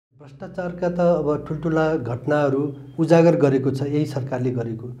भ्रष्टाचारका त अब ठुल्ठुला घटनाहरू उजागर गरेको छ यही सरकारले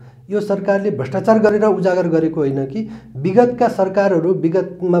गरेको। यो सरकारले भ्रष्टाचार गरेर उजागर गरेको होइन कि विगतका सरकारहरू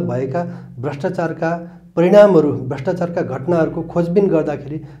विगतमा भएका भ्रष्टाचारका परिणामहरू भ्रष्टाचारका घटनाहरूको खोजबिन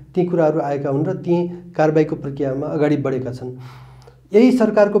गर्दाखेरि ती कुराहरू आएका हुन् र ती कारबाहीको प्रक्रियामा अगाडि बढेका छन्। यही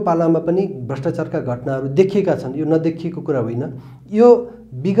सरकारको पालामा पनि भ्रष्टाचारका घटनाहरू देखिएका छन्, यो नदेखिएको कुरा होइन। यो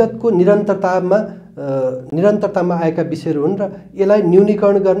विगतको निरन्तरतामा आएका विषयहरू हुन् र यसलाई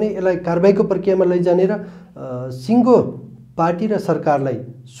न्यूनीकरण गर्ने, यसलाई कारबाहीको प्रक्रियामा लैजाने र सिङ्गो पार्टी र सरकारलाई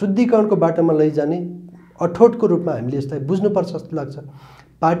शुद्धिकरणको बाटोमा लैजाने अठोटको रूपमा हामीले यसलाई बुझ्नुपर्छ जस्तो लाग्छ।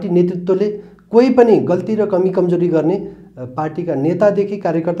 पार्टी नेतृत्वले कोही पनि गल्ती र कमी कमजोरी गर्ने पार्टीका नेतादेखि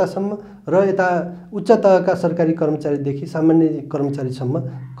कार्यकर्तासम्म र यता उच्च तहका सरकारी कर्मचारीदेखि सामान्य कर्मचारीसम्म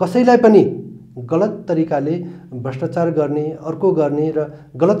कसैलाई पनि गलत तरिकाले भ्रष्टाचार गर्ने, अर्को गर्ने र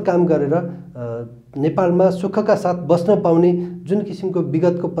गलत काम गरेर नेपालमा सुखका साथ बस्न पाउने जुन किसिमको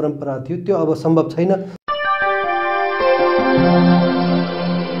विगतको परम्परा थियो त्यो अब सम्भव छैन।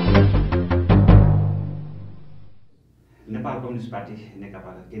 नेपाल कम्युनिस्ट पार्टी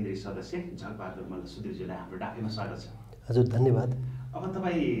नेकपाका केन्द्रीय सदस्य झक बहादुर मल्ल सुदीपजीलाई हाम्रो डाफेमा स्वागत छ। हजुर, धन्यवाद। अब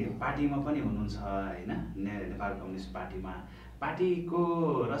तपाईँ पार्टीमा पनि हुनुहुन्छ होइन, नेपाल कम्युनिस्ट पार्टीमा। पार्टीको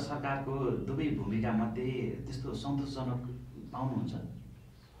र सरकारको दुवै भूमिका मध्ये त्यस्तो सन्तोषजनक पाउनुहुन्छ?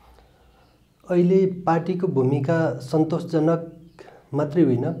 अहिले पार्टीको भूमिका सन्तोषजनक मात्रै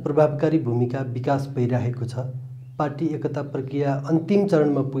होइन, प्रभावकारी भूमिका विकास भइरहेको छ। पार्टी एकता प्रक्रिया अन्तिम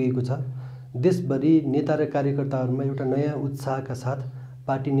चरणमा पुगेको छ। देशभरि नेता र कार्यकर्ताहरूमा एउटा नयाँ उत्साहका साथ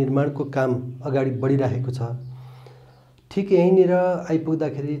पार्टी निर्माणको काम अगाडि बढिरहेको छ। ठिक यहीँनिर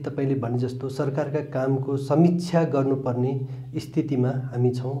आइपुग्दाखेरि तपाईँले भने जस्तो सरकारका कामको समीक्षा गर्नुपर्ने स्थितिमा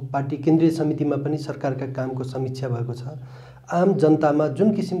हामी छौँ। पार्टी केन्द्रीय समितिमा पनि सरकारका कामको समीक्षा भएको छ। आम जनतामा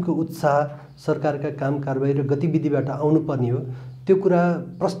जुन किसिमको उत्साह सरकारका काम कारबाही र गतिविधिबाट आउनुपर्ने हो त्यो कुरा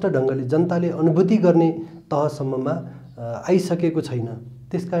प्रष्ट ढङ्गले जनताले अनुभूति गर्ने तहसम्ममा आइसकेको छैन।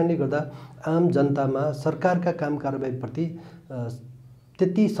 त्यसकारणले गर्दा आम जनतामा सरकारका काम कारबाहीप्रति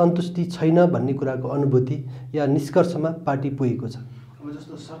त्यति सन्तुष्टि छैन भन्ने कुराको अनुभूति या निष्कर्षमा पार्टी पुगेको छ। अब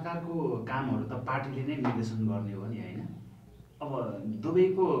जस्तो सरकारको कामहरू त पार्टीले नै निर्देशन गर्ने हो नि होइन। अब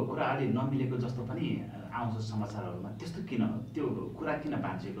दुवैको कुरा अलि नमिलेको जस्तो पनि आउँछ समाचारहरूमा, त्यस्तो किन, त्यो कुरा किन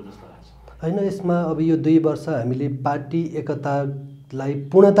भाँचिएको जस्तो लाग्छ? होइन, यसमा अब यो 2 वर्ष हामीले पार्टी एकतालाई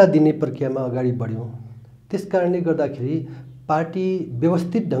पूर्णता दिने प्रक्रियामा अगाडि बढ्यौँ। त्यसकारणले गर्दाखेरि पार्टी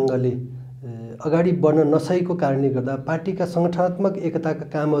व्यवस्थित ढङ्गले अगाडि बढ्न नसकेको कारणले गर्दा पार्टीका सङ्गठनात्मक एकताका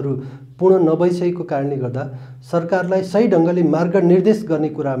कामहरू पूर्ण नभइसकेको कारणले गर्दा सरकारलाई सही ढङ्गले मार्गनिर्देश गर्ने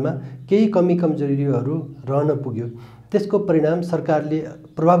कुरामा केही कमी कमजोरीहरू रहन पुग्यो। त्यसको परिणाम सरकारले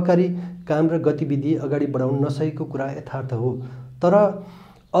प्रभावकारी काम र गतिविधि अगाडि बढाउन नसकेको कुरा यथार्थ हो। तर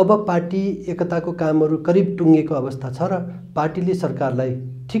अब पार्टी एकताको कामहरू करिब टुङ्गेको अवस्था छ र पार्टीले सरकारलाई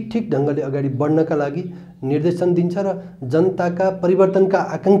ठिक ढङ्गले अगाडि बढ्नका लागि निर्देशन दिन्छ र जनताका परिवर्तनका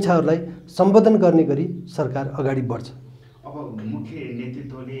आकाङ्क्षाहरूलाई सम्बोधन गर्ने गरी सरकार अगाडि बढ्छ। अब मुख्य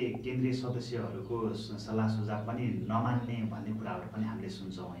नेतृत्वले केन्द्रीय सदस्यहरूको सल्लाह सुझाव पनि नमान्ने भन्ने कुराहरू पनि हामीले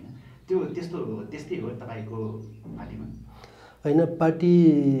सुन्छौँ होइन, त्यो त्यस्तै हो तपाईँको पार्टीमा? होइन,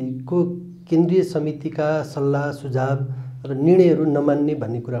 पार्टीको केन्द्रीय समितिका सल्लाह सुझाव र निर्णयहरू नमान्ने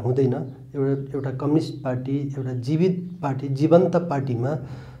भन्ने कुरा हुँदैन। एउटा कम्युनिस्ट पार्टी, एउटा जीवित पार्टी, जीवन्त पार्टीमा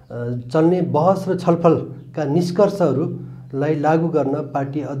चल्ने बहस र छलफलका निष्कर्षहरूलाई लागू गर्न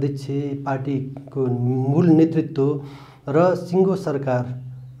पार्टी अध्यक्ष, पार्टीको मूल नेतृत्व र सिङ्गो सरकार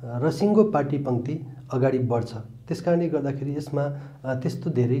र सिङ्गो पार्टी पङ्क्ति अगाडि बढ्छ। त्यसकारणले गर्दाखेरि यसमा त्यस्तो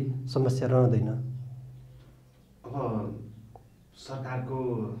धेरै समस्या रहँदैन। अब सरकारको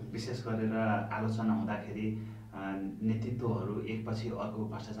विशेष गरेर आलोचना हुँदाखेरि नेतृत्वहरू एकपछि अर्को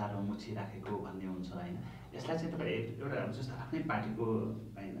भ्रष्टाचारमा मुछिराखेको भन्ने हुन्छ होइन। यसलाई चाहिँ तपाईँ एउटा जस्तो आफ्नै पार्टीको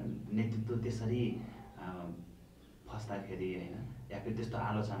होइन नेतृत्व त्यसरी फस्दाखेरि होइन या फिर त्यस्तो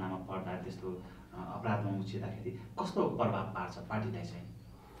आलोचनामा पर्दा, त्यस्तो अपराधमा मुछिँदाखेरि कस्तो प्रभाव पार्छ पार्टीलाई चाहिँ?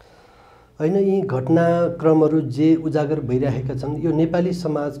 होइन, यी घटनाक्रमहरू जे उजागर भइरहेका छन् यो नेपाली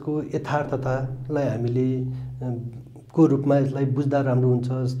समाजको यथार्थतालाई हामीले को रूपमा यसलाई बुझ्दा राम्रो हुन्छ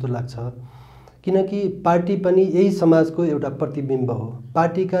जस्तो लाग्छ। किनकि पार्टी पनि यही समाजको एउटा प्रतिबिम्ब हो।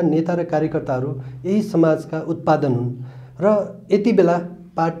 पार्टीका नेता र कार्यकर्ताहरू यही समाजका उत्पादन हुन् र यति बेला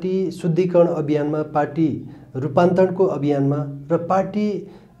पार्टी शुद्धिकरण अभियानमा, पार्टी रूपान्तरणको अभियानमा र पार्टी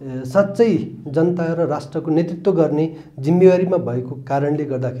साँच्चै जनता र राष्ट्रको नेतृत्व गर्ने जिम्मेवारीमा भएको कारणले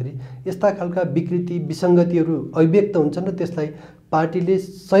गर्दाखेरि यस्ता खालका विकृति विसङ्गतिहरू अभिव्यक्त हुन्छन् र त्यसलाई पार्टीले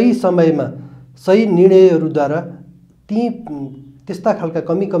सही समयमा सही निर्णयहरूद्वारा त्यस्ता खालका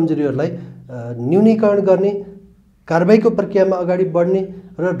कमी कमजोरीहरूलाई न्यूनीकरण गर्ने कारबाहीको प्रक्रियामा अगाडि बढ्ने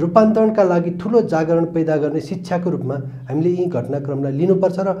र रूपान्तरणका लागि ठुलो जागरण पैदा गर्ने शिक्षाको रूपमा हामीले यी घटनाक्रमलाई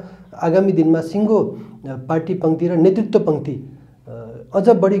लिनुपर्छ र आगामी दिनमा सिङ्गो पार्टी पङ्क्ति र नेतृत्व पङ्क्ति अझ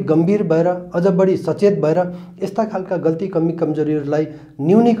बढी गम्भीर भएर अझ बढी सचेत भएर यस्ता खालका गल्ती कमी कमजोरीहरूलाई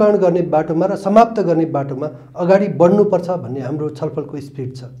न्यूनीकरण गर्ने बाटोमा र समाप्त गर्ने बाटोमा अगाडि बढ्नुपर्छ भन्ने हाम्रो छलफलको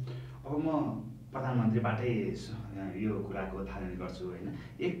स्पिरिट छ। अब म प्रधानमन्त्रीबाटै यो कुराको थालनी गर्छु होइन,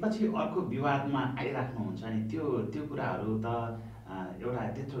 एकपछि अर्को विवादमा आइराख्नुहुन्छ नि त्यो कुराहरू त एउटा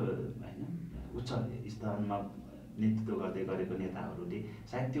त्यत्रो होइन उच्च स्तरमा नेतृत्व गर्दै गरेको नेताहरूले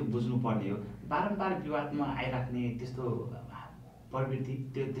सायद त्यो बुझ्नुपर्ने हो। बारम्बार विवादमा आइराख्ने त्यस्तो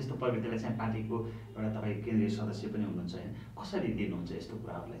त्यस्तो प्रवृत्तिलाई चाहिँ पार्टीको एउटा तपाईँ केन्द्रीय सदस्य पनि हुनुहुन्छ होइन, कसरी दिनुहुन्छ यस्तो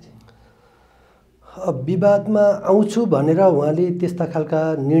कुराहरूलाई चाहिँ? विवादमा आउँछु भनेर उहाँले त्यस्ता खालका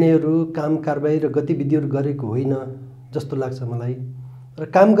निर्णयहरू काम कारबाही र गतिविधिहरू गरेको होइन जस्तो लाग्छ मलाई। र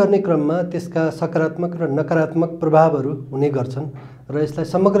काम गर्ने क्रममा त्यसका सकारात्मक र नकारात्मक प्रभावहरू हुने गर्छन् र यसलाई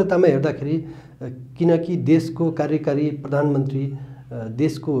समग्रतामा हेर्दाखेरि किनकि देशको कार्यकारी प्रधानमन्त्री,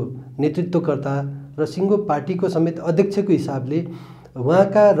 देशको नेतृत्वकर्ता र सिङ्गो पार्टीको समेत अध्यक्षको हिसाबले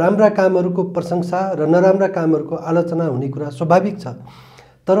उहाँका राम्रा कामहरूको प्रशंसा र नराम्रा कामहरूको आलोचना हुने कुरा स्वाभाविक छ।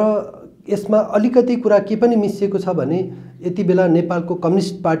 तर यसमा अलिकति कुरा के पनि मिसिएको छ भने यति बेला नेपालको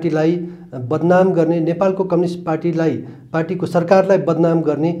कम्युनिस्ट पार्टीलाई बदनाम गर्ने, नेपालको कम्युनिस्ट पार्टीको सरकारलाई बदनाम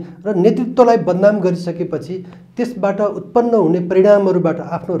गर्ने र नेतृत्वलाई बदनाम गरिसकेपछि त्यसबाट उत्पन्न हुने परिणामहरूबाट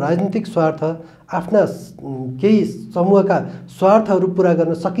आफ्नो राजनीतिक स्वार्थ, आफ्ना केही समूहका स्वार्थहरू पुरा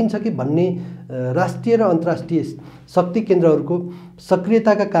गर्न सकिन्छ कि भन्ने राष्ट्रिय र अन्तर्राष्ट्रिय शक्ति केन्द्रहरूको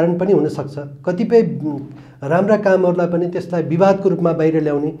सक्रियताका कारण पनि हुनसक्छ। कतिपय राम्रा कामहरूलाई पनि त्यसलाई विवादको रूपमा बाहिर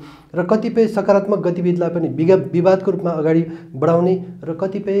ल्याउने र कतिपय सकारात्मक गतिविधिलाई पनि विवादको रूपमा अगाडि बढाउने र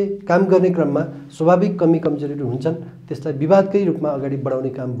कतिपय काम गर्ने क्रममा स्वाभाविक कमी कमजोरीहरू हुन्छन् त्यसलाई विवादकै रूपमा अगाडि बढाउने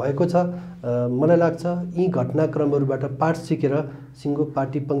काम भएको छ। मलाई लाग्छ यी घटनाक्रमहरूबाट पाठ सिकेर सिङ्गो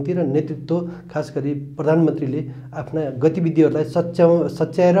पार्टी पङ्क्ति र नेतृत्व खास गरी प्रधानमन्त्रीले आफ्ना गतिविधिहरूलाई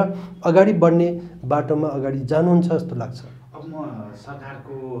सच्याएर अगाडि बढ्ने बाटोमा अगाडि जानुहुन्छ जस्तो लाग्छ। अब म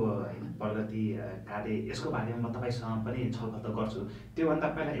सरकारको होइन प्रगति कार्य यसको बारेमा म तपाईँसँग पनि छलफल त गर्छु, त्योभन्दा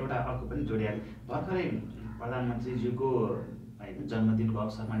पहिला एउटा अर्को पनि जोडिहालेँ। भर्खरै प्रधानमन्त्रीज्यूको होइन जन्मदिनको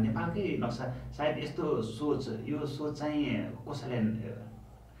अवसरमा नेपालकै नक्सा सायद यस्तो यो सोच चाहिँ कसैले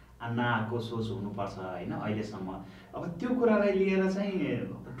नआएको सोच हुनुपर्छ होइन अहिलेसम्म। अब त्यो कुरालाई लिएर चाहिँ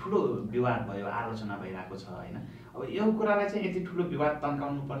ठुलो विवाद भयो, आलोचना भइरहेको छ होइन। अब यो कुरालाई चाहिँ यति ठुलो विवाद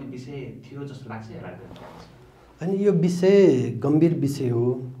तन्काउनु पर्ने विषय थियो जस्तो लाग्छ अनि यो विषय गम्भीर विषय हो।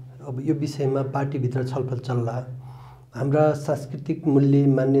 अब यो विषयमा पार्टीभित्र छलफल चल्ला। हाम्रा सांस्कृतिक मूल्य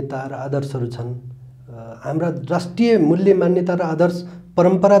मान्यता र आदर्शहरू छन्, हाम्रा राष्ट्रिय मूल्य मान्यता र आदर्श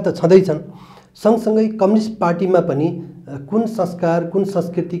परम्परा त छँदैछन्। सँगसँगै कम्युनिस्ट पार्टीमा पनि कुन संस्कार कुन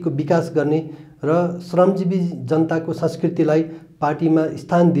संस्कृतिको विकास गर्ने र श्रमजीवी जनताको संस्कृतिलाई पार्टीमा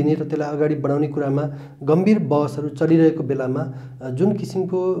स्थान दिने र त्यसलाई अगाडि बढाउने कुरामा गम्भीर बहसहरू चलिरहेको बेलामा जुन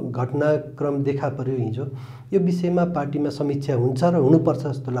किसिमको घटनाक्रम देखा पर्यो हिजो, यो विषयमा पार्टीमा समीक्षा हुन्छ र हुनुपर्छ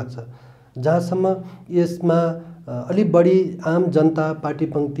जस्तो लाग्छ। जहाँसम्म यसमा अलि बढी आम जनता, पार्टी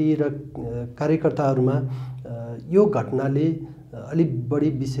पङ्क्ति र कार्यकर्ताहरूमा यो घटनाले अलि बढी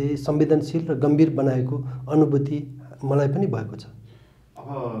विषय संवेदनशील र गम्भीर बनाएको अनुभूति मलाई पनि भएको छ। अब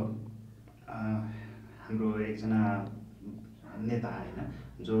हाम्रो एकजना नेता होइन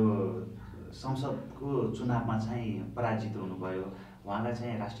जो संसदको चुनावमा चाहिँ पराजित हुनुभयो, उहाँलाई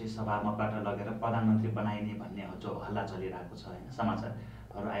चाहिँ राष्ट्रिय सभाबाट लगेर प्रधानमन्त्री बनाइने भन्ने जो हल्ला चलिरहेको छ होइन,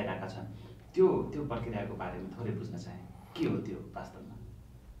 समाचारहरू आइरहेका छन्, त्यो प्रक्रियाको बारेमा थोरै बुझ्न चाहे। के हो त्यो वास्तवमा?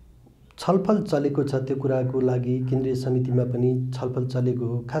 छलफल चलेको छ, त्यो कुराको लागि केन्द्रीय समितिमा पनि छलफल चलेको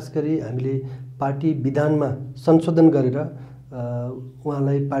हो। खास गरी हामीले पार्टी विधानमा संशोधन गरेर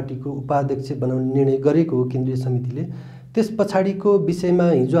उहाँलाई पार्टीको उपाध्यक्ष बनाउने निर्णय गरेको हो केन्द्रीय समितिले। त्यस पछाडिको विषयमा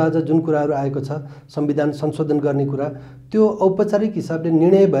हिजो आज जुन कुराहरू आएको छ, संविधान संशोधन गर्ने कुरा, त्यो औपचारिक हिसाबले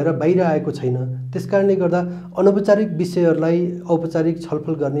निर्णय भएर बाहिर आएको छैन। त्यसकारणले गर्दा अनौपचारिक विषयहरूलाई औपचारिक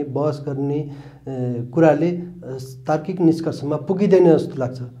छलफल गर्ने, बहस गर्ने कुराले तार्किक निष्कर्षमा पुगिँदैन जस्तो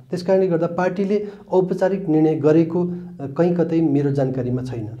लाग्छ। त्यसकारणले गर्दा पार्टीले औपचारिक निर्णय गरेको कहीँ कतै मेरो जानकारीमा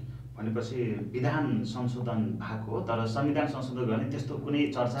छैन। भनेपछि विधान संशोधन भएको हो, तर संविधान संशोधन गर्ने त्यस्तो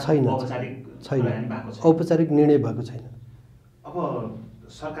कुनै चर्चा छैन, औपचारिक निर्णय भएको छैन। अब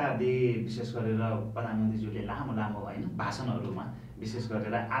सरकारले विशेष गरेर प्रधानमन्त्रीज्यूले लामो होइन भाषणहरूमा विशेष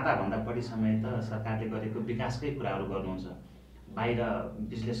गरेर आधाभन्दा बढी समय त सरकारले गरेको विकासकै कुराहरू गर्नुहुन्छ। बाहिर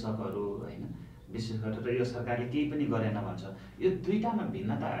विश्लेषकहरू होइन विशेष गरेर यो सरकारले केही पनि गरेन भन्छ। यो दुईटामा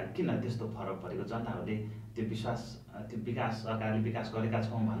भिन्नता किन त्यस्तो फरक परेको? जनताहरूले त्यो विकास सरकारले विकास गरेका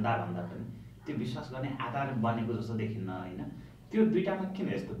छौँ भन्दा पनि त्यो विश्वास गर्ने आधार बनेको जस्तो देखिन्न होइन। त्यो दुईटामा किन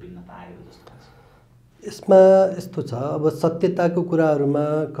यस्तो भिन्नता आएको जस्तो लाग्छ? यसमा यस्तो छ, अब सत्यताको कुराहरूमा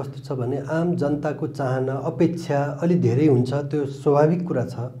कस्तो छ भने आम जनताको चाहना अपेक्षा अलि धेरै हुन्छ, त्यो स्वाभाविक कुरा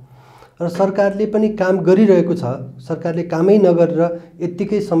छ। र सरकारले पनि काम गरिरहेको छ, सरकारले कामै नगरेर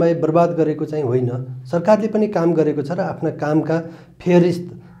यत्तिकै समय बर्बाद गरेको चाहिँ होइन। सरकारले पनि काम गरेको छ र आफ्ना कामका फेहरिस्त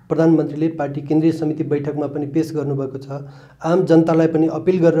प्रधानमन्त्रीले पार्टी केन्द्रीय समिति बैठकमा पनि पेश गर्नुभएको छ। आम जनतालाई पनि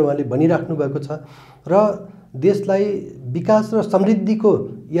अपिल गरेर उहाँले भनिराख्नु भएको छ र देशलाई विकास र समृद्धिको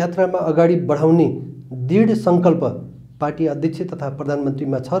यात्रामा अगाडि बढाउने दृढ सङ्कल्प पार्टी अध्यक्ष तथा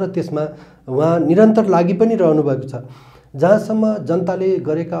प्रधानमन्त्रीमा छ र त्यसमा उहाँ निरन्तर लागि पनि रहनु भएको छ। जहाँसम्म जनताले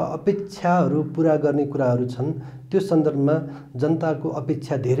गरेका अपेक्षाहरू पुरा गर्ने कुराहरू छन्, त्यो सन्दर्भमा जनताको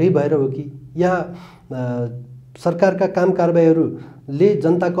अपेक्षा धेरै भएर हो कि या सरकारका काम कारबाहीहरूले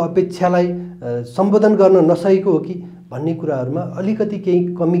जनताको अपेक्षालाई सम्बोधन गर्न नसकेको हो कि भन्ने कुराहरूमा अलिकति केही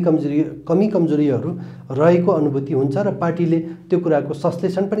कमी कमजोरीहरू रहेको अनुभूति हुन्छ र पार्टीले त्यो कुराको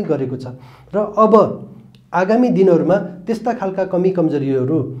संश्लेषण पनि गरेको छ। र अब आगामी दिनहरूमा त्यस्ता खालका कमी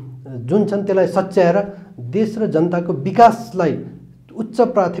कमजोरीहरू जुन छन् त्यसलाई सच्याएर देश र जनताको विकासलाई उच्च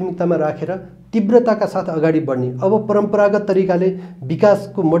प्राथमिकतामा राखेर तीव्रताका साथ अगाडि बढ्ने, अब परम्परागत तरिकाले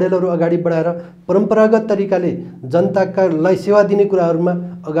विकासको मोडेलहरू अगाडि बढाएर परम्परागत तरिकाले जनताकालाई सेवा दिने कुराहरूमा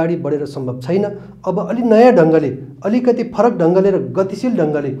अगाडि बढेर सम्भव छैन। अब अलि नयाँ ढङ्गले, अलिकति फरक ढङ्गले र गतिशील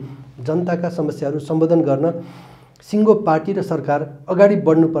ढङ्गले जनताका समस्याहरू सम्बोधन गर्न सिङ्गो पार्टी र सरकार अगाडि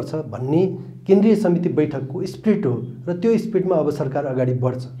बढ्नुपर्छ भन्ने केन्द्रीय समिति बैठकको स्पिरिट हो र त्यो स्पिरिटमा अब सरकार अगाडि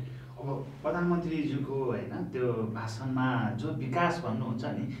बढ्छ। अब प्रधानमन्त्रीज्यूको होइन त्यो भाषणमा जो विकास भन्नुहुन्छ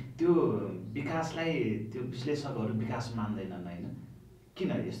नि, त्यो विकासलाई त्यो विश्लेषकहरू विकास मान्दैनन् होइन, किन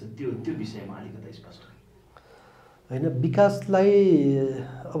यस्तो? त्यो विषयमा अलिकति स्पष्ट होइन। विकासलाई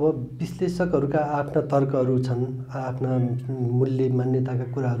अब विश्लेषकहरूका आफ्ना तर्कहरू छन्, आफ्ना मूल्य मान्यताका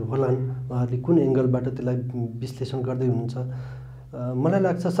कुराहरू होलान्, उहाँहरूले कुन एङ्गलबाट त्यसलाई विश्लेषण गर्दै हुनुहुन्छ। मलाई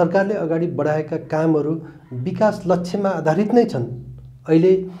लाग्छ सरकारले अगाडि बढाएका कामहरू विकास लक्ष्यमा आधारित नै छन्।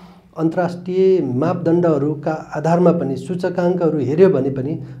 अहिले अन्तर्राष्ट्रिय मापदण्डहरूका आधारमा पनि सूचकाङ्कहरू हेऱ्यो भने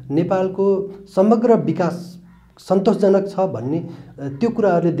पनि नेपालको समग्र विकास सन्तोषजनक छ भन्ने त्यो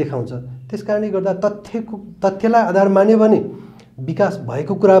कुराहरूले देखाउँछ। त्यसकारणले गर्दा तथ्यलाई आधार मान्यो भने विकास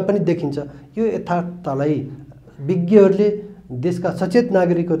भएको कुरा पनि देखिन्छ। यो यथार्थलाई विज्ञहरूले, देशका सचेत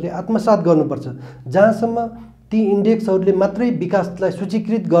नागरिकहरूले आत्मसात गर्नुपर्छ। जहाँसम्म ती इन्डेक्सहरूले मात्रै विकासलाई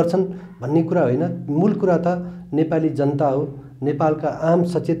सूचीकृत गर्छन् भन्ने कुरा होइन, मूल कुरा त नेपाली जनता हो, नेपालका आम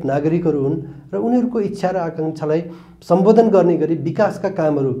सचेत नागरिकहरू हुन् र उनीहरूको इच्छा र आकाङ्क्षालाई सम्बोधन गर्ने गरी विकासका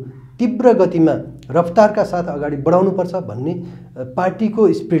कामहरू तीव्र गतिमा रफ्तारका साथ अगाडि बढाउनुपर्छ भन्ने पार्टीको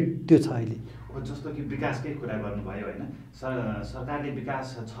स्पिरिट त्यो छ अहिले। जस्तो कि विकासकै कुरा गर्नुभयो होइन, सरकारले विकास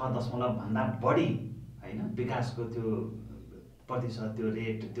 6 भन्दा बढी होइन विकासको त्यो प्रतिशत, त्यो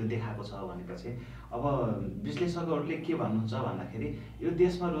रेट त्यो देखाएको छ भनेपछि अब विश्लेषकहरूले के भन्नुहुन्छ भन्दाखेरि यो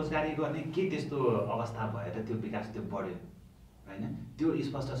देशमा रोजगारी गर्ने के त्यस्तो अवस्था भएर त्यो विकास त्यो बढ्यो होइन, त्यो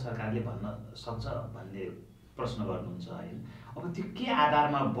स्पष्ट सरकारले भन्न सक्छ भन्ने प्रश्न गर्नुहुन्छ होइन। अब त्यो के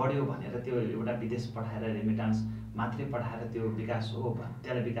आधारमा बढ्यो भनेर त्यो एउटा विदेश पठाएर रेमिटान्स मात्रै पठाएर त्यो विकास हो,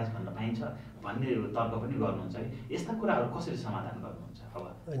 त्यसलाई विकास भन्न पाइन्छ भन्ने तर्क पनि गर्नुहुन्छ है। यस्ता कुराहरू कसरी समाधान गर्नुहुन्छ? अब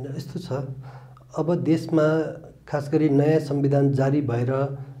होइन, यस्तो छ, अब देशमा खास गरी नयाँ संविधान जारी भएर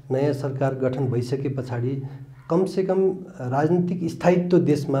नयाँ सरकार गठन भइसके पछाडि कमसेकम राजनीतिक स्थायित्व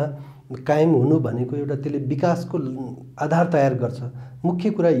देशमा कायम हुनु भनेको एउटा त्यसले विकासको आधार तयार गर्छ। मुख्य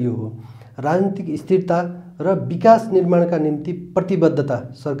कुरा यो हो, राजनीतिक स्थिरता र विकास निर्माणका निम्ति प्रतिबद्धता,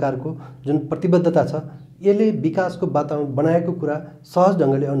 सरकारको जुन प्रतिबद्धता छ यसले विकासको वातावरण बनाएको कुरा सहज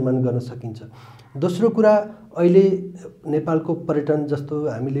ढङ्गले अनुमान गर्न सकिन्छ। दोस्रो कुरा, अहिले नेपालको पर्यटन जस्तो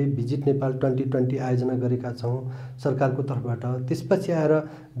हामीले भिजिट नेपाल 2020 आयोजना गरेका छौँ सरकारको तर्फबाट। त्यसपछि आएर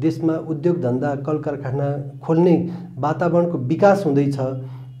देशमा उद्योग धन्दा कल कारखाना खोल्ने वातावरणको विकास हुँदैछ।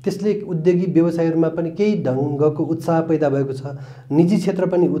 त्यसले उद्योगी व्यवसायहरूमा पनि केही ढङ्गको उत्साह पैदा भएको छ, निजी क्षेत्र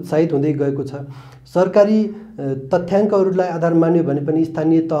पनि उत्साहित हुँदै गएको छ। सरकारी तथ्याङ्कहरूलाई आधार मान्यो भने पनि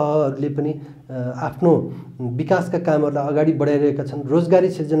स्थानीय तहहरूले पनि आफ्नो विकासका कामहरूलाई अगाडि बढाइरहेका छन्, रोजगारी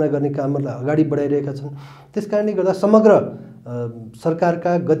सिर्जना गर्ने कामहरूलाई अगाडि बढाइरहेका छन्। त्यसकारणले गर्दा समग्र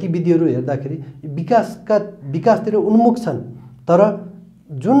सरकारका गतिविधिहरू हेर्दाखेरि विकासतिर उन्मुख छन्, तर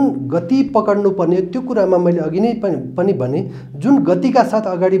जुन गति पकड्नुपर्ने हो त्यो कुरामा मैले अघि नै पनि भने जुन गतिका साथ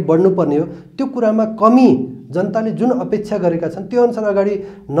अगाडि बढ्नुपर्ने हो त्यो कुरामा कमी, जनताले जुन अपेक्षा गरेका छन् त्यो अनुसार अगाडि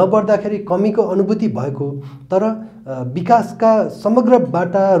नबढ्दाखेरि कमीको अनुभूति भएको। तर विकासका समग्र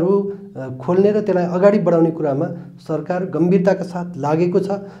बाटाहरू खोल्ने र त्यसलाई अगाडि बढाउने कुरामा सरकार गम्भीरताका साथ लागेको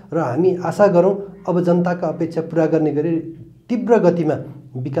छ र हामी आशा गरौँ अब जनताका अपेक्षा पुरा गर्ने गरी तीव्र गतिमा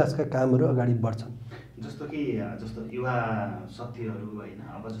विकासका कामहरू अगाडि बढ्छन्। जस्तो कि युवा शक्तिहरू होइन,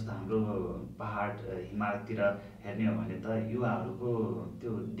 अब जस्तो हाम्रो पहाड हिमालतिर हेर्ने हो भने त युवाहरूको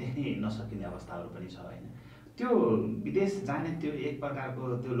त्यो देख्नै नसकिने अवस्थाहरू पनि छ होइन। त्यो विदेश जाने त्यो एक प्रकारको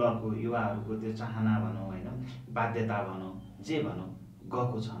त्यो लको युवाहरूको त्यो चाहना भनौँ होइन, बाध्यता भनौँ, जे भनौँ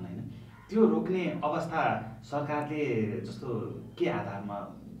गएको छन् होइन। त्यो रोक्ने अवस्था सरकारले जस्तो के आधारमा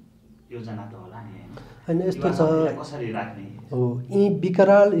योजना त होला नि होइन, यस्तो छ कसरी राख्ने हो। यी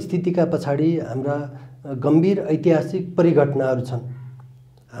विकराल स्थितिका पछाडि हाम्रा गम्भीर ऐतिहासिक परिघटनाहरू छन्।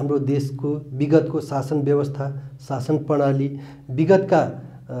 हाम्रो देशको विगतको शासन व्यवस्था, शासन प्रणाली, विगतका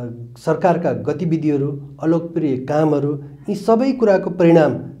सरकारका गतिविधिहरू, अलोकप्रिय कामहरू, यी सबै कुराको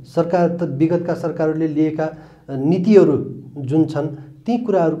परिणाम विगतका सरकारहरूले लिएका नीतिहरू जुन छन् ती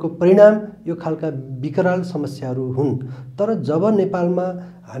कुराहरूको परिणाम यो खालका विकराल समस्याहरू हुन्। तर जब नेपालमा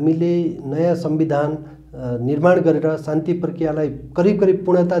हामीले नयाँ संविधान निर्माण गरेर शान्ति प्रक्रियालाई करिब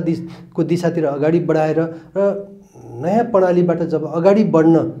पूर्णताको दिशातिर अगाडि बढाएर र नयाँ प्रणालीबाट जब अगाडि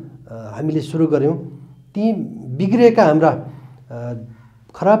बढ्न हामीले सुरु गऱ्यौँ, ती बिग्रेका हाम्रा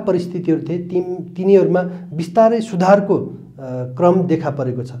खराब परिस्थितिहरू थिए, तिनीहरूमा बिस्तारै सुधारको क्रम देखा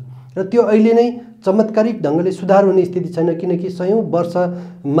परेको छ र त्यो अहिले नै चमत्कारिक ढङ्गले सुधार हुने स्थिति छैन, किनकि सयौँ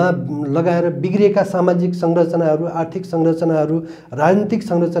वर्षमा लगाएर बिग्रिएका सामाजिक संरचनाहरू, आर्थिक संरचनाहरू, राजनीतिक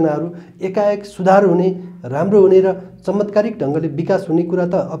संरचनाहरू एकाएक सुधार हुने, राम्रो हुने र चमत्कारिक ढङ्गले विकास हुने कुरा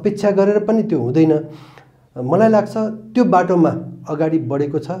त अपेक्षा गरेर पनि त्यो हुँदैन। मलाई लाग्छ त्यो बाटोमा अगाडि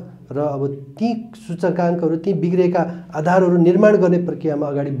बढेको छ र अब ती सूचकाङ्कहरू, ती बिग्रेका आधारहरू निर्माण गर्ने प्रक्रियामा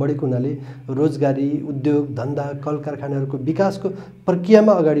अगाडि बढेको हुनाले रोजगारी, उद्योग धन्दा, कल कारखानाहरूको विकासको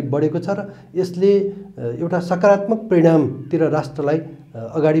प्रक्रियामा अगाडि बढेको छ र यसले एउटा सकारात्मक परिणामतिर राष्ट्रलाई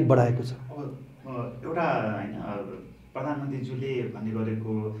अगाडि बढाएको छ। एउटा होइन, प्रधानमन्त्रीज्यूले भन्ने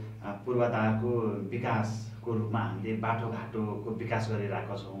गरेको पूर्वाधारको विकासको रूपमा हामीले बाटोघाटोको विकास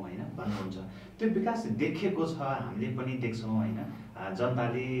गरिरहेका छौँ होइन भन्नुहुन्छ। त्यो विकास देखेको छ, हामीले पनि देख्छौँ होइन,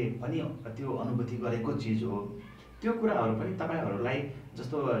 जनताले पनि त्यो अनुभूति गरेको चिज हो। त्यो कुराहरू पनि तपाईँहरूलाई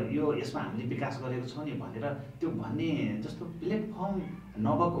जस्तो यसमा हामीले विकास गरेको छौँ नि भनेर त्यो भन्ने जस्तो प्लेटफर्म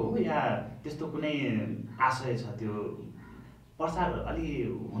नभएको हो या त्यस्तो कुनै आशय छ? त्यो प्रचार अलि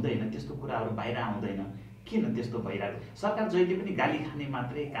हुँदैन, त्यस्तो कुराहरू बाहिर आउँदैन, किन त्यस्तो भइरहेको? सरकार जहिले पनि गाली खाने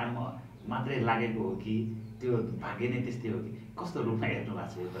मात्रै काम मात्रै लागेको हो कि त्यो भाग्य नै त्यस्तै हो कि कस्तो रूपमा हेर्नु भएको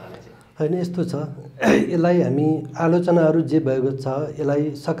छ यो कुरालाई चाहिँ? होइन, यस्तो छ, यसलाई हामी आलोचनाहरू जे भएको छ यसलाई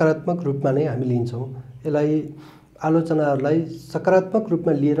सकारात्मक रूपमा नै हामी लिन्छौँ। यसलाई आलोचनाहरूलाई सकारात्मक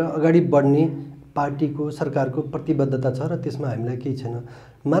रूपमा लिएर अगाडि बढ्ने पार्टीको, सरकारको प्रतिबद्धता छ र त्यसमा हामीलाई केही छैन।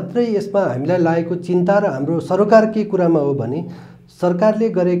 मात्रै यसमा हामीलाई लागेको चिन्ता र हाम्रो सरोकार के कुरामा हो भने सरकारले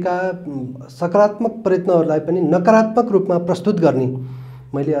गरेका सकारात्मक प्रयत्नहरूलाई पनि नकारात्मक रूपमा प्रस्तुत गर्ने।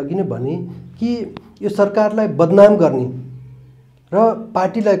 मैले अघि नै भने कि यो सरकारलाई बदनाम गर्ने र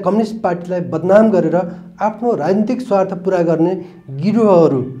पार्टीलाई, कम्युनिस्ट पार्टीलाई बदनाम गरेर आफ्नो राजनीतिक स्वार्थ पुरा गर्ने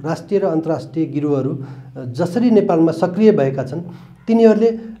गिरोहहरू, राष्ट्रिय र अन्तर्राष्ट्रिय गिरोहहरू जसरी नेपालमा सक्रिय भएका छन्, तिनीहरूले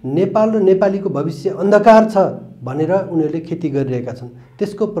नेपाल र नेपालीको भविष्य अन्धकार छ भनेर उनीहरूले खेती गरिरहेका छन्।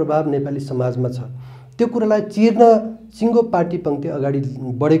 त्यसको प्रभाव नेपाली समाजमा छ। त्यो कुरालाई चिर्न सिङ्गो पार्टी पङ्क्ति अगाडि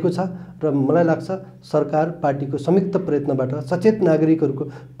बढेको छ र मलाई लाग्छ सरकार, पार्टीको संयुक्त प्रयत्नबाट, सचेत नागरिकहरूको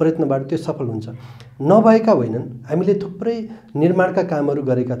प्रयत्नबाट त्यो सफल हुन्छ। नभएका होइनन्, हामीले थुप्रै निर्माणका कामहरू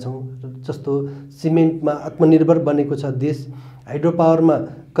गरेका छौँ, जस्तो सिमेन्टमा आत्मनिर्भर बनेको छ देश, हाइड्रो पावरमा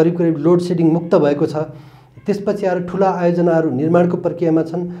करिब लोड सेडिङ मुक्त भएको छ। त्यसपछि आएर ठुला आयोजनाहरू निर्माणको प्रक्रियामा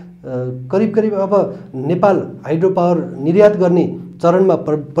छन्। करिब अब नेपाल हाइड्रो पावर निर्यात गर्ने चरणमा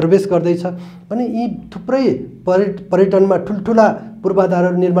प्रवेश गर्दैछ भने यी थुप्रै पर्यटनमा ठुल्ठुला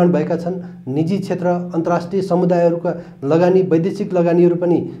पूर्वाधारहरू निर्माण भएका छन्। निजी क्षेत्र, अन्तर्राष्ट्रिय समुदायहरूका लगानी, वैदेशिक लगानीहरू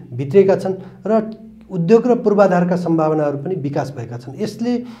पनि भित्रिएका छन् र उद्योग र पूर्वाधारका सम्भावनाहरू पनि विकास भएका छन्।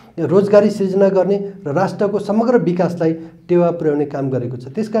 यसले रोजगारी सृजना गर्ने र राष्ट्रको समग्र विकासलाई टेवा पुर्याउने काम गरेको छ।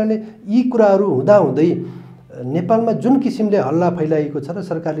 त्यसकारणले यी कुराहरू हुँदाहुँदै नेपालमा जुन किसिमले हल्ला फैलाइएको छ र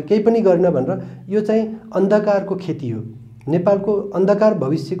सरकारले केही पनि गरेन भनेर यो चाहिँ अन्धकारको खेती हो। नेपालको अन्धकार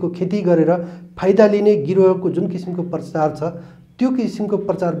भविष्यको खेती गरेर फाइदा लिने गिरोहको जुन किसिमको प्रचार छ, त्यो किसिमको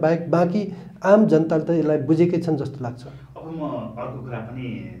प्रचार बाहेक बाँकी आम जनताले त यसलाई बुझेकै छन् जस्तो लाग्छ। अब म अर्को कुरा पनि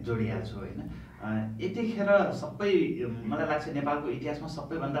जोडिहाल्छु होइन। यतिखेर सबै मलाई लाग्छ नेपालको इतिहासमा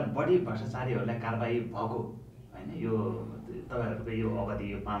सबैभन्दा बढी भ्रष्टाचारीहरूलाई कारबाही भएको होइन, यो तपाईँहरूको यो अवधि,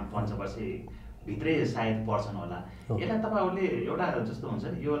 यो 5 वर्ष भित्रै सायद पर्छन् होला। यसलाई तपाईँहरूले एउटा जस्तो हुन्छ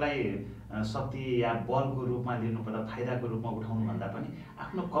नि, योलाई शक्ति या बलको रूपमा लिनुपर्दा, फाइदाको रूपमा उठाउनुभन्दा पनि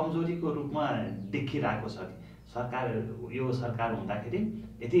आफ्नो कमजोरीको रूपमा देखिरहेको छ कि यो सरकार हुँदाखेरि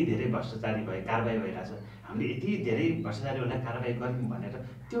यति धेरै भ्रष्टाचारी कारबाही भइरहेछ, हामीले यति धेरै भ्रष्टाचारीहरूलाई कारबाही गऱ्यौँ भनेर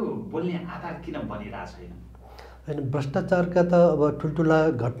त्यो बोल्ने आधार किन बनिरहेको छैन? हैन, भ्रष्टाचारका त अब ठुल्ठुला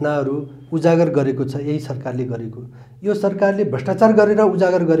घटनाहरू उजागर गरेको छ यही सरकारले गरेको। यो सरकारले भ्रष्टाचार गरेर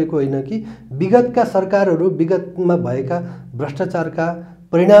उजागर गरेको होइन कि विगतका सरकारहरू विगतमा भएका भ्रष्टाचारका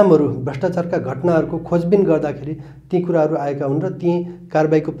परिणामहरू, भ्रष्टाचारका घटनाहरूको खोजबिन गर्दाखेरि ती कुराहरू आएका हुन् र ती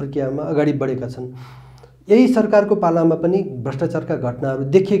कारबाहीको प्रक्रियामा अगाडि बढेका छन्। यही सरकारको पालामा पनि भ्रष्टाचारका घटनाहरू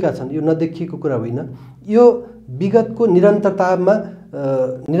देखिएका छन्, यो नदेखिएको कुरा होइन। यो विगतको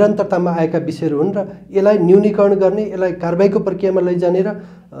निरन्तरतामा आएका विषयहरू हुन् र यसलाई न्यूनीकरण गर्ने, यसलाई कारबाहीको प्रक्रियामा लैजाने र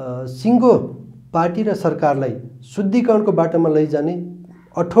सिङ्गो पार्टी र सरकारलाई शुद्धिकरणको बाटोमा लैजाने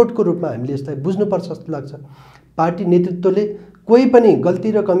अठोटको रूपमा हामीले यसलाई बुझ्नुपर्छ जस्तो लाग्छ। पार्टी नेतृत्वले कोही पनि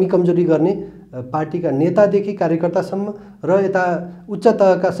गल्ती र कमी कमजोरी गर्ने, पार्टीका नेतादेखि कार्यकर्तासम्म र यता उच्च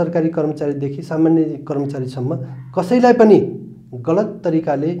तहका सरकारी कर्मचारीदेखि सामान्य कर्मचारीसम्म कसैलाई पनि गलत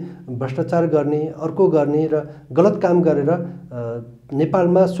तरिकाले भ्रष्टाचार गर्ने, अर्को गर्ने र गलत काम गरेर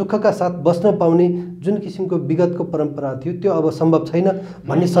नेपालमा सुखका साथ बस्न पाउने जुन किसिमको विगतको परम्परा थियो त्यो अब सम्भव छैन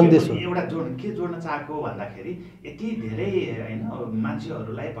भन्ने सन्देश हो। एउटा जोड्न चाहेको भन्दाखेरि यति धेरै हैन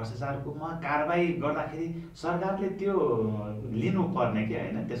मान्छेहरूलाई भ्रष्टाचारकोमा कारबाही गर्दाखेरि सरकारले त्यो लिनुपर्ने के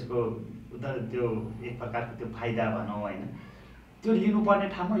हैन, त्यसको त्यो एक प्रकारको त्यो फाइदा भनौँ हैन, त्यो लिनुपर्ने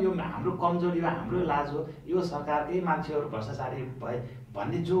ठाउँमा यो हाम्रो कमजोरी हो, हाम्रो लाज हो, यो सरकारकै मान्छेहरू भ्रष्टाचारी भए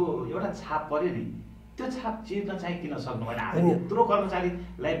भन्ने जो एउटा छाप पर्यो नि, त्यो छाप चिर्न चाहिँ किन सक्नु भएन? हामी यत्रो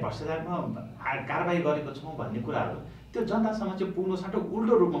कर्मचारीलाई भ्रष्टाचारमा कारबाही गरेको छौँ भन्ने कुराहरू त्यो जनतासम्म चाहिँ पुग्नु साटो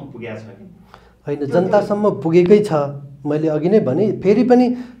उल्टो रूपमा पुगेको छ कि होइन? जनतासम्म पुगेकै छ। मैले अघि नै भने, फेरि पनि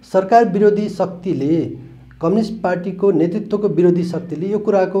सरकार विरोधी शक्तिले, कम्युनिस्ट पार्टीको नेतृत्वको विरोधी शक्तिले यो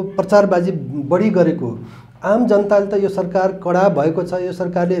कुराको प्रचारबाजी बढी गरेको। आम जनताले त यो सरकार कडा भएको छ, यो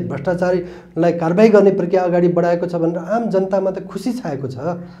सरकारले भ्रष्टाचारीलाई कारबाही गर्ने प्रक्रिया अगाडि बढाएको छ भनेर आम जनतामा त खुसी छाएको छ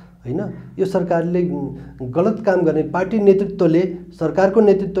हैन? यो सरकारले गलत काम गर्ने, पार्टी नेतृत्वले, सरकारको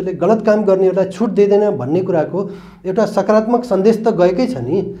नेतृत्वले गलत काम गर्नेहरूलाई छुट दिँदैन भन्ने कुराको एउटा सकारात्मक सन्देश त गएकै छ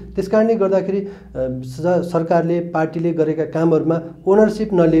नि। त्यसकारणले गर्दाखेरि सरकारले, पार्टीले गरेका कामहरूमा ओनरसिप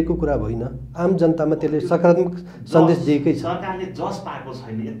नलिएको कुरा होइन, आम जनतामा त्यसले सकारात्मक सन्देश दिएकै छ। सरकारले जस पाएको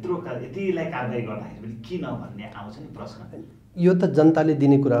छैन यतिलाई कारबाही गर्दाखेरि किन भन्ने आउँछ नि प्रश्न। यो त जनताले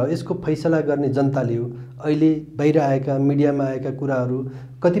दिने कुरा हो, यसको फैसला गर्ने जनताले हो। अहिले बाहिर आएका मिडियामा आएका कुराहरू,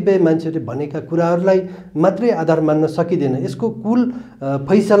 कतिपय मान्छेहरूले भनेका कुराहरूलाई मात्रै आधार मान्न सकिँदैन। यसको कुल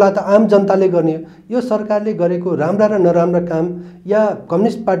फैसला त आम जनताले गर्ने हो। यो सरकारले गरेको राम्रा र नराम्रा काम या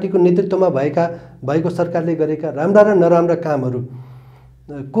कम्युनिस्ट पार्टीको नेतृत्वमा भएको सरकारले गरेका राम्रा र नराम्रा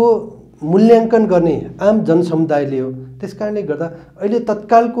कामहरूको मूल्याङ्कन गर्ने आम जनसमुदायले हो। त्यसकारणले गर्दा अहिले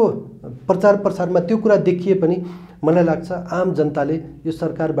तत्कालको प्रचार प्रसारमा त्यो कुरा देखिए पनि मलाई लाग्छ आम जनताले यो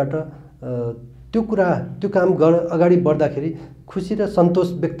सरकारबाट त्यो काम अगाडि बढ्दाखेरि खुसी र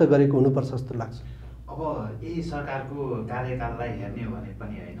सन्तोष व्यक्त गरेको हुनुपर्छ जस्तो लाग्छ। अब यही सरकारको कार्यकाललाई हेर्ने हो भने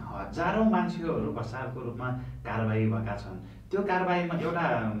पनि होइन, हजारौँ मान्छेहरू भ्रष्टाचारको रूपमा कारबाही भएका छन्। त्यो कारबाहीमा एउटा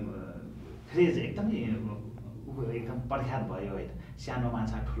फ्रेज एकदम प्रख्यात भयो होइन, सानो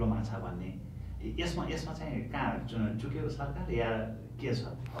माछा ठुलो माछा भन्ने। यसमा चाहिँ कहाँ चुकेको सरकार या के छ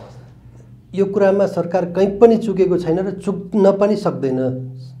अवस्था? यो कुरामा सरकार कहीँ पनि चुकेको छैन र चुक्न पनि सक्दैन।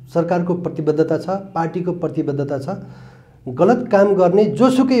 सरकारको प्रतिबद्धता छ, पार्टीको प्रतिबद्धता छ। गलत काम गर्ने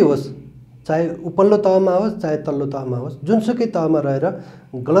जोसुकै होस्, चाहे उपल्लो तहमा होस् चाहे तल्लो तहमा होस्, जुनसुकै तहमा रहेर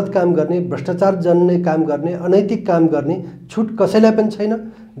गलत काम गर्ने, भ्रष्टाचार जन्ने काम गर्ने, अनैतिक काम गर्ने छुट कसैलाई पनि छैन।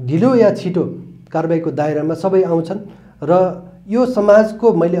 ढिलो या छिटो कारबाहीको दायरामा सबै आउँछन् र यो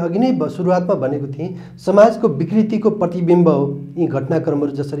समाजको, मैले अघि नै सुरुवातमा भनेको थिएँ, समाजको विकृतिको प्रतिबिम्ब हो यी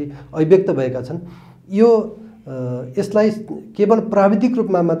घटनाक्रमहरू जसरी अभिव्यक्त भएका छन्। यसलाई केवल प्राविधिक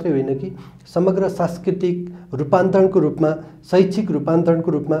रूपमा मात्रै होइन कि समग्र सांस्कृतिक रूपान्तरणको रूपमा, शैक्षिक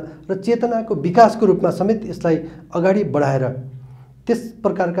रूपान्तरणको रूपमा र चेतनाको विकासको रूपमा समेत यसलाई अगाडि बढाएर त्यस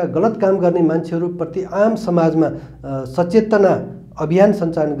प्रकारका गलत काम गर्ने मान्छेहरूप्रति आम समाजमा सचेतना अभियान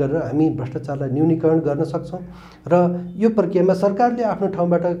सञ्चालन गरेर हामी भ्रष्टाचारलाई न्यूनीकरण गर्न सक्छौँ र यो प्रक्रियामा सरकारले आफ्नो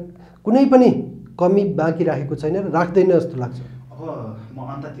ठाउँबाट कुनै पनि कमी बाँकी राखेको छैन र राख्दैन जस्तो लाग्छ। अब म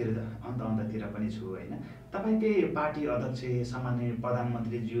अन्ततिर पनि छु होइन, तपाईँकै पार्टी अध्यक्ष सामान्य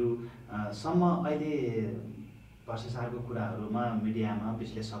प्रधानमन्त्रीज्यूसम्म अहिले भ्रष्टाचारको कुराहरूमा मिडियामा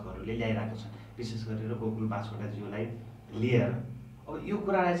विश्लेषकहरूले ल्याइरहेको छन्, विशेष गरेर गोकुल बाछोटाज्यूलाई लिएर। अब यो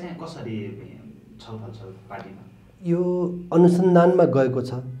कुरालाई चाहिँ कसरी छलफल छ पार्टीमा? यो अनुसन्धानमा गएको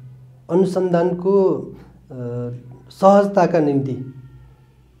छ। अनुसन्धानको सहजताका निम्ति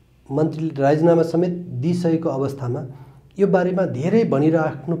मन्त्रीले राजीनामा समेत दिइसकेको अवस्थामा यो बारेमा धेरै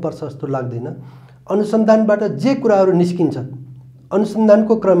भनिराख्नुपर्छ जस्तो लाग्दैन। अनुसन्धानबाट जे कुराहरू निस्किन्छ,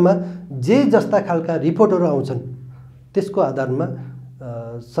 अनुसन्धानको क्रममा जे जस्ता खालका रिपोर्टहरू आउँछन् त्यसको आधारमा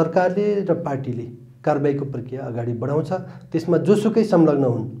सरकारले र पार्टीले कारबाहीको प्रक्रिया अगाडि बढाउँछ। त्यसमा जोसुकै संलग्न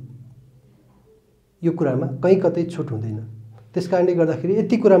हुन्, यो कुरामा कहीँ कतै छुट हुँदैन। त्यसकारणले गर्दाखेरि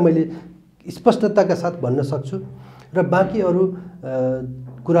यति कुरा मैले स्पष्टताका साथ भन्न सक्छु र बाँकी अरू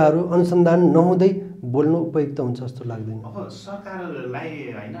कुराहरू अनुसन्धान नहुँदै बोल्नु उपयुक्त हुन्छ जस्तो लाग्दैन। अब सरकारलाई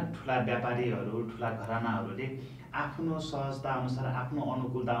हैन ठुला व्यापारीहरू ठुला घरानाहरूले आफ्नो सहजता अनुसार आफ्नो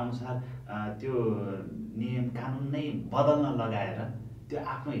अनुकूलता अनुसार त्यो नियम कानुन नै बदल्न लगाएर त्यो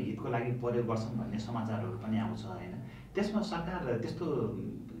आफ्नो हितको लागि प्रयोग गर्छन् भन्ने समाचारहरू पनि आउँछ हैन। त्यसमा सरकार त्यस्तो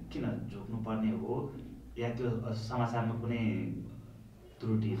किन झुक्नुपर्ने हो या त्यो समाचारमा कुनै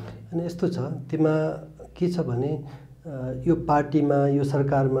त्रुटि छ? अनि यस्तो छ, त्यसमा के छ भने यो पार्टीमा यो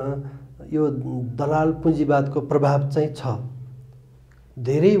सरकारमा यो दलाल पुँजीवादको प्रभाव चाहिँ छ।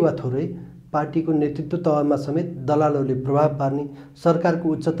 धेरै वा थोरै पार्टीको नेतृत्व तहमा समेत दलालहरूले प्रभाव पार्ने, सरकारको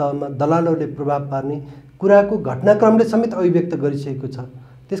उच्च तहमा दलालहरूले प्रभाव पार्ने कुराको घटनाक्रमले समेत अभिव्यक्त गरिसकेको छ।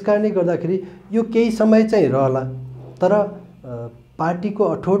 त्यसकारणले गर्दाखेरि यो केही समय चाहिँ रहला, तर पार्टीको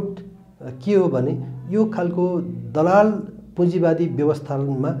अठोट के हो भने यो खालको दलाल पुँजीवादी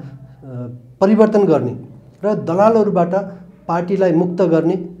व्यवस्थामा परिवर्तन गर्ने र दलालहरूबाट पार्टीलाई मुक्त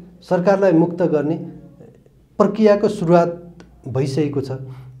गर्ने, सरकारलाई मुक्त गर्ने प्रक्रियाको सुरुवात भइसकेको छ।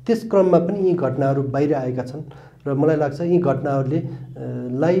 त्यस क्रममा पनि यी घटनाहरू बाहिर आएका छन् र मलाई लाग्छ यी घटनाहरूले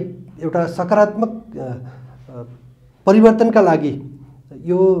लाई एउटा सकारात्मक परिवर्तनका लागि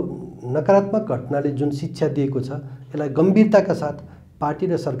यो नकारात्मक घटनाले जुन शिक्षा दिएको छ यसलाई गम्भीरताका साथ पार्टी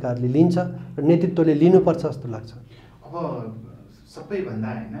र सरकारले लिन्छ र नेतृत्वले लिनुपर्छ जस्तो लाग्छ। अब सबैभन्दा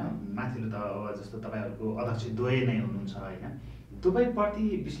हैन माथिल्लो त अब जस्तो तपाईहरुको अध्यक्ष द्वय नै हुनुहुन्छ हैन, दुवैप्रति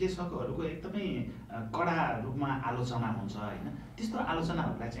विश्लेषकहरूको एकदमै कडा रूपमा आलोचना हुन्छ हैन। त्यस्तो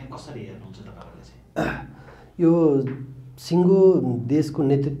आलोचनाहरूलाई चाहिँ कसरी हेर्नुहुन्छ तपाईहरुले चाहिँ? यो सिङ्गो देशको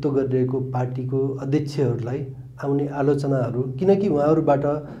नेतृत्व गरिरहेको पार्टीको अध्यक्षहरूलाई आउने आलोचनाहरू, किनकि उहाँहरूबाट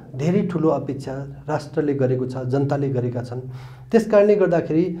धेरै ठुलो अपेक्षा राष्ट्रले गरेको छ, जनताले गरेका छन्। त्यसकारणले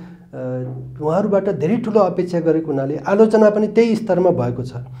गर्दाखेरि उहाँहरूबाट धेरै ठुलो अपेक्षा गरेको हुनाले आलोचना पनि त्यही स्तरमा भएको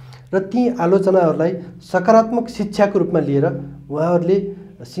छ र ती आलोचनाहरूलाई सकारात्मक शिक्षाको रूपमा लिएर उहाँहरूले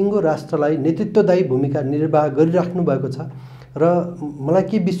सिङ्गो राष्ट्रलाई नेतृत्वदायी भूमिका निर्वाह गरिराख्नु भएको छ र मलाई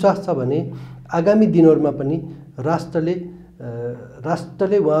के विश्वास छ भने आगामी दिनहरूमा पनि राष्ट्रले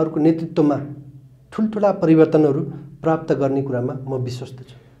उहाँहरूको नेतृत्वमा ठुल्ठुला परिवर्तनहरू प्राप्त गर्ने कुरामा म विश्वस्त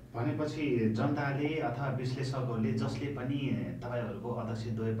छु। भनेपछि जनताले अथवा विश्लेषकहरूले जसले पनि तपाईहरुको अध्यक्ष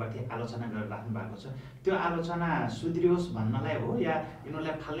द्वयप्रति आलोचना गरिराख्नु भएको छ त्यो आलोचना सुध्रियोस् भन्नलाई हो या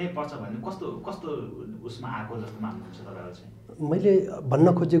यिनीहरूलाई फाल्नै पर्छ भन्ने कस्तो उसमा आएको जस्तो मान्नुहुन्छ तपाईहरु चाहिँ? मैले भन्न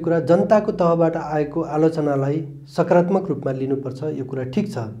खोजेको कुरा जनताको तहबाट आएको आलोचनालाई सकारात्मक रूपमा लिनुपर्छ, यो कुरा ठिक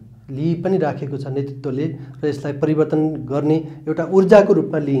छ, लिइ पनि राखेको छ नेतृत्वले र यसलाई परिवर्तन गर्ने एउटा ऊर्जाको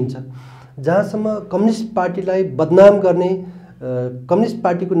रूपमा लिइन्छ। जहाँसम्म कम्युनिस्ट पार्टीलाई बदनाम गर्ने, कम्युनिस्ट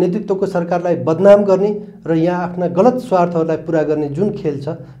पार्टीको नेतृत्वको सरकारलाई बदनाम गर्ने र यहाँ आफ्ना गलत स्वार्थहरूलाई पुरा गर्ने जुन खेल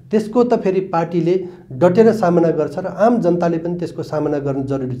छ त्यसको त फेरि पार्टीले डटेर सामना गर्छ र आम जनताले पनि त्यसको सामना गर्नु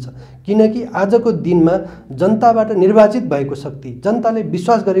जरुरी छ। किनकि आजको दिनमा जनताबाट निर्वाचित भएको शक्ति, जनताले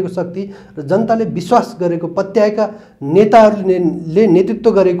विश्वास गरेको शक्ति र जनताले विश्वास गरेको पत्याएका नेताहरूले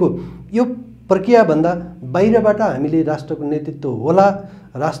नेतृत्व गरेको यो प्रक्रियाभन्दा बाहिरबाट हामीले राष्ट्रको नेतृत्व होला,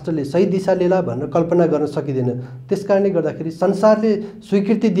 राष्ट्रले सही दिशा लिएला भनेर कल्पना गर्न सकिँदैन। त्यसकारणले गर्दाखेरि संसारले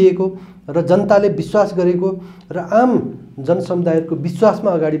स्वीकृति दिएको र जनताले विश्वास गरेको र आम जनसमुदायको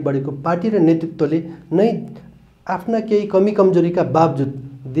विश्वासमा अगाडि बढेको पार्टी र नेतृत्वले नै आफ्ना केही कमी कमजोरीका बावजुद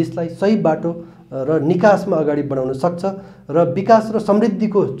देशलाई सही बाटो र निकासमा अगाडि बढाउन सक्छ र विकास र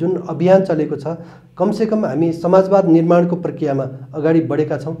समृद्धिको जुन अभियान चलेको छ, कमसेकम हामी समाजवाद निर्माणको प्रक्रियामा अगाडि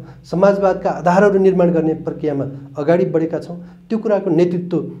बढेका छौँ, समाजवादका आधारहरू निर्माण गर्ने प्रक्रियामा अगाडि बढेका छौँ। त्यो कुराको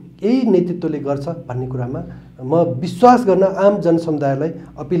नेतृत्व यही नेतृत्वले गर्छ भन्ने कुरामा म विश्वास गर्न आम जनसमुदायलाई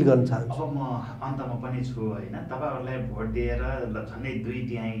अपिल गर्न चाहन्छु। अब म अन्तमा पनि छु हैन, तपाईहरुलाई भोट दिएर झन्डै 2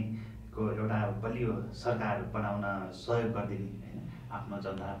 तिहाईको एउटा बलियो सरकार बनाउन सहयोग गरिदिने हैन आफ्नो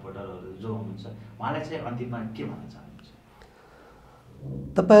जनता भोटरहरू जो हुनुहुन्छ उहाँलाई चाहिँ अन्तिममा के भन्न चाहनुहुन्छ?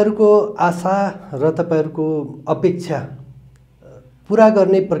 तपाईहरुको आशा र तपाईहरुको अपेक्षा पूरा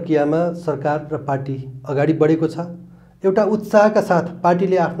गर्ने प्रक्रियामा सरकार र पार्टी अगाडि बढेको छ। एउटा उत्साहका साथ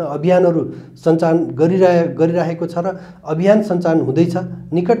पार्टीले आफ्ना अभियानहरू सञ्चालन गरिरहेको छ र अभियान सञ्चालन हुँदैछ।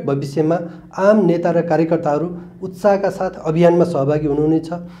 निकट भविष्यमा आम नेता र कार्यकर्ताहरू उत्साहका साथ अभियानमा सहभागी हुनुहुनेछ।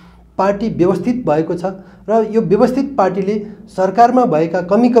 पार्टी व्यवस्थित भएको छ र यो व्यवस्थित पार्टीले सरकारमा भएका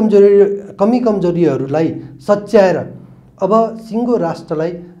कमी कमजोरीहरूलाई सच्याएर अब सिङ्गो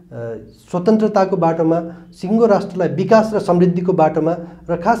राष्ट्रलाई स्वतन्त्रताको बाटोमा, सिङ्गो राष्ट्रलाई विकास र समृद्धिको बाटोमा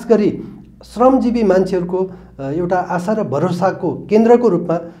र खास गरी श्रमजीवी मान्छेहरूको एउटा आशा र भरोसाको केन्द्रको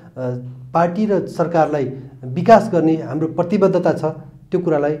रूपमा पार्टी र सरकारलाई विकास गर्ने हाम्रो प्रतिबद्धता छ। त्यो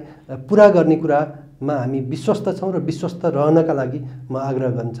कुरालाई पुरा गर्ने कुरामा हामी विश्वस्त छौँ र विश्वस्त रहनका लागि म आग्रह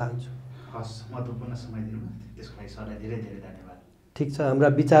गर्न चाहन्छु। हस्, महत्त्वपूर्ण समय दिनुभयो त्यसको लागि सरलाई धेरै धेरै धन्यवाद। ठिक छ, हाम्रा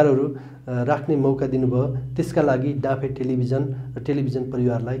विचारहरू राख्ने मौका दिनुभयो त्यसका लागि डाँफे टेलिभिजन र टेलिभिजन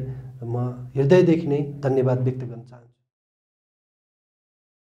परिवारलाई म हृदयदेखि नै धन्यवाद व्यक्त गर्न चाहन्छु।